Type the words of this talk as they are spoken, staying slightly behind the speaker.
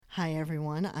Hi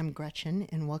everyone, I'm Gretchen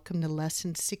and welcome to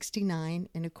Lesson 69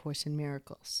 in A Course in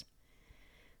Miracles.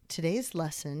 Today's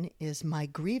lesson is My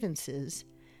Grievances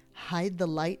Hide the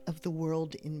Light of the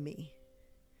World in Me.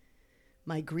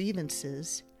 My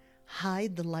grievances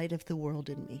hide the light of the world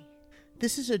in me.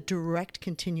 This is a direct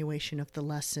continuation of the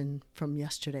lesson from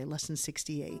yesterday, Lesson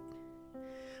 68,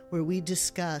 where we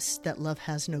discussed that love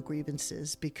has no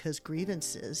grievances because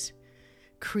grievances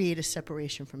create a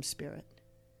separation from spirit.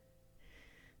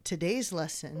 Today's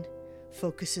lesson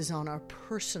focuses on our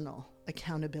personal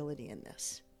accountability in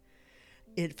this.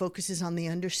 It focuses on the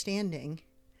understanding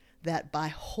that by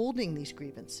holding these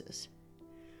grievances,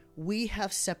 we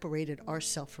have separated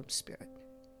ourselves from spirit.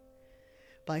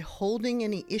 By holding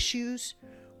any issues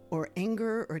or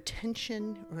anger or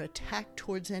tension or attack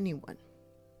towards anyone,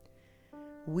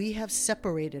 we have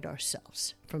separated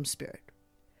ourselves from spirit.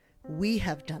 We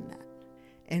have done that,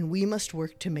 and we must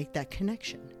work to make that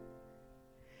connection.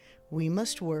 We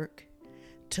must work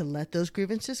to let those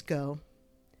grievances go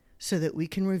so that we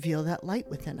can reveal that light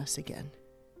within us again,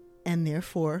 and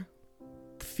therefore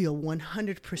feel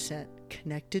 100%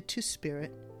 connected to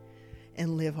spirit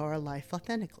and live our life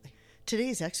authentically.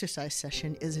 Today's exercise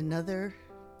session is another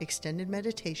extended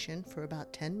meditation for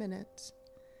about 10 minutes.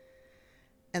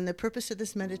 And the purpose of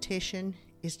this meditation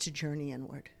is to journey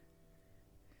inward.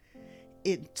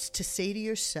 It's to say to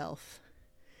yourself,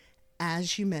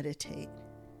 as you meditate,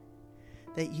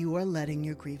 that you are letting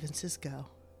your grievances go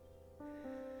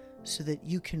so that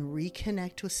you can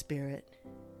reconnect with spirit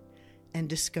and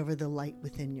discover the light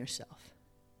within yourself.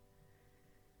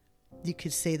 You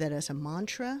could say that as a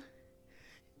mantra.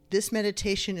 This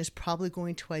meditation is probably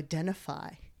going to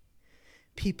identify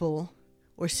people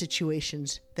or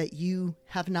situations that you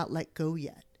have not let go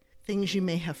yet, things you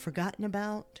may have forgotten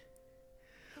about,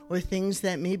 or things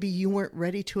that maybe you weren't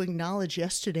ready to acknowledge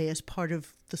yesterday as part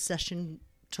of the session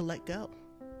to let go.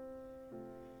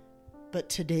 But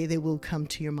today they will come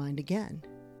to your mind again,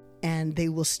 and they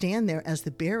will stand there as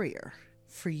the barrier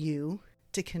for you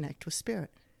to connect with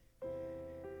spirit.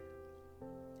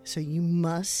 So you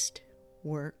must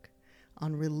work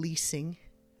on releasing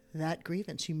that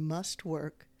grievance. You must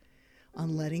work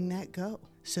on letting that go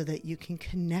so that you can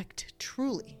connect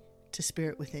truly to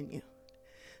spirit within you,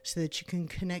 so that you can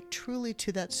connect truly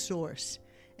to that source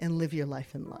and live your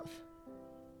life in love.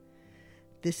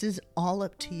 This is all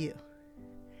up to you.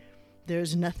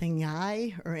 There's nothing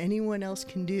I or anyone else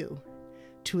can do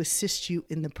to assist you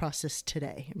in the process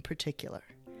today in particular.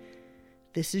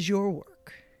 This is your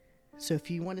work. So if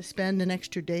you want to spend an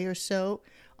extra day or so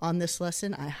on this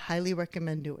lesson, I highly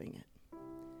recommend doing it.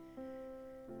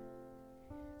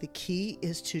 The key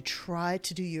is to try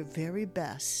to do your very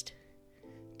best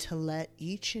to let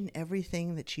each and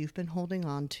everything that you've been holding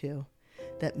on to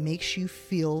that makes you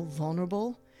feel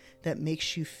vulnerable, that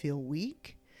makes you feel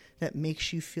weak, that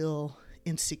makes you feel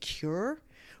insecure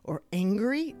or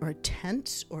angry or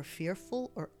tense or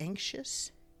fearful or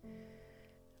anxious,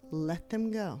 let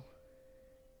them go.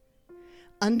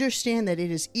 Understand that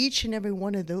it is each and every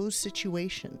one of those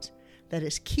situations that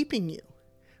is keeping you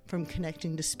from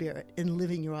connecting to spirit and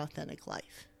living your authentic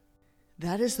life.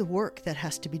 That is the work that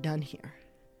has to be done here.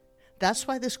 That's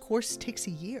why this course takes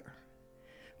a year,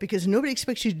 because nobody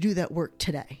expects you to do that work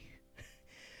today.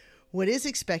 What is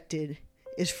expected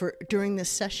is for during this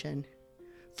session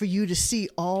for you to see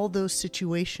all those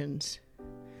situations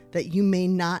that you may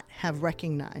not have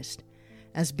recognized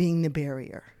as being the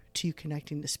barrier to you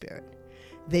connecting to spirit.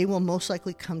 They will most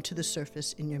likely come to the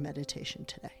surface in your meditation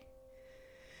today.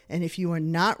 And if you are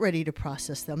not ready to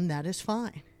process them, that is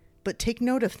fine. But take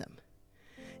note of them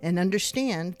and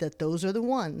understand that those are the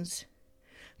ones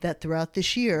that throughout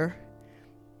this year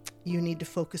you need to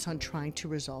focus on trying to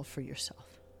resolve for yourself.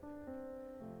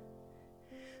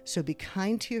 So be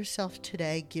kind to yourself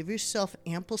today. Give yourself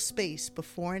ample space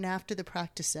before and after the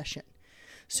practice session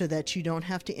so that you don't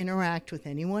have to interact with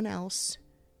anyone else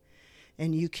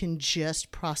and you can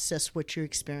just process what you're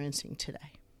experiencing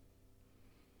today.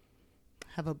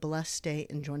 Have a blessed day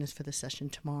and join us for the session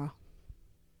tomorrow.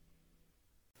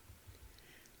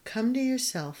 Come to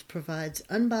Yourself provides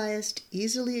unbiased,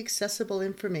 easily accessible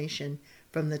information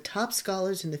from the top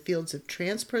scholars in the fields of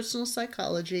transpersonal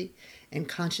psychology and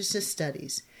consciousness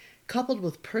studies, coupled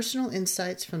with personal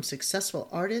insights from successful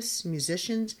artists,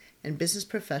 musicians, and business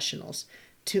professionals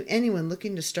to anyone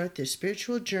looking to start their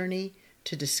spiritual journey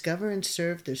to discover and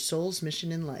serve their soul's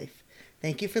mission in life.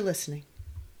 Thank you for listening.